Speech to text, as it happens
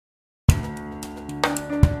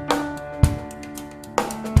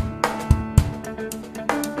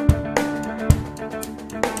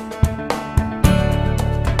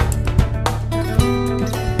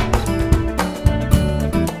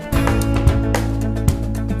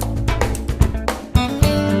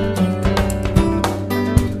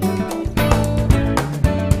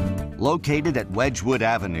Located at Wedgwood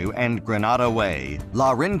Avenue and Granada Way,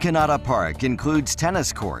 LaRinconada Park includes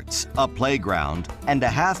tennis courts, a playground, and a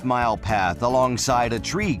half-mile path alongside a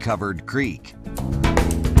tree-covered creek.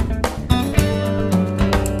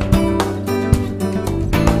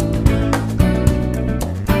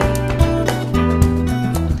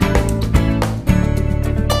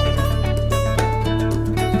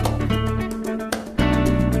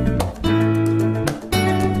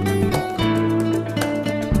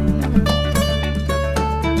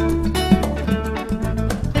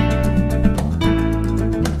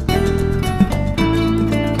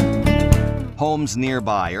 Homes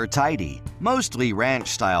nearby are tidy, mostly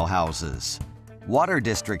ranch-style houses. Water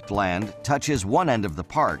District land touches one end of the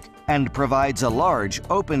park and provides a large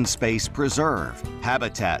open space preserve,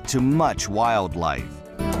 habitat to much wildlife.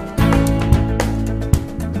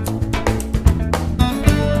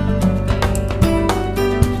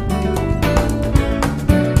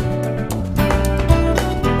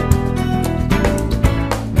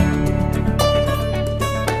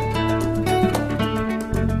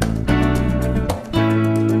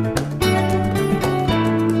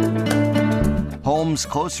 Homes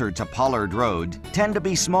closer to Pollard Road tend to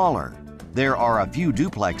be smaller. There are a few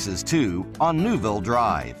duplexes, too, on Newville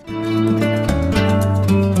Drive.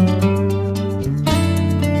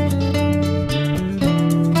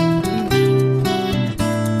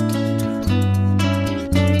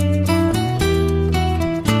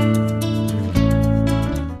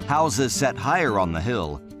 Houses set higher on the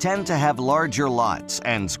hill tend to have larger lots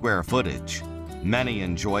and square footage. Many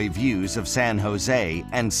enjoy views of San Jose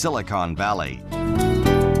and Silicon Valley.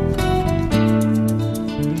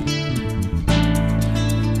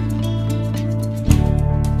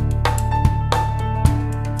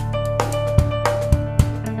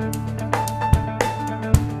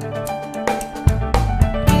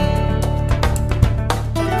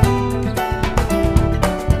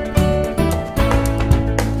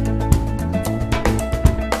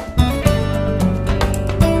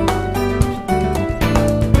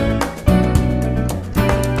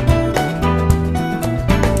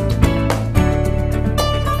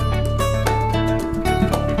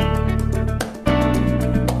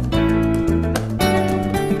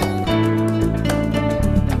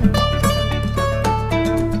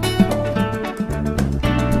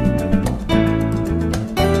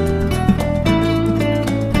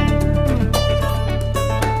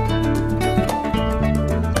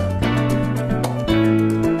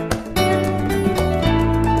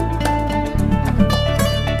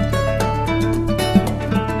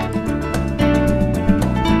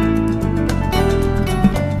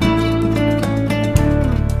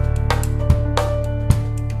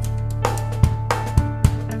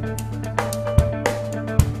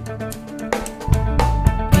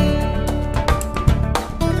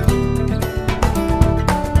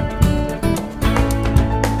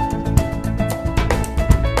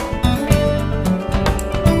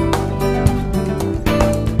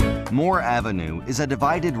 Moore Avenue is a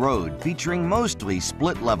divided road featuring mostly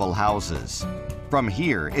split-level houses. From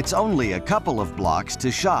here, it's only a couple of blocks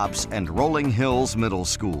to shops and Rolling Hills Middle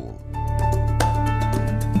School.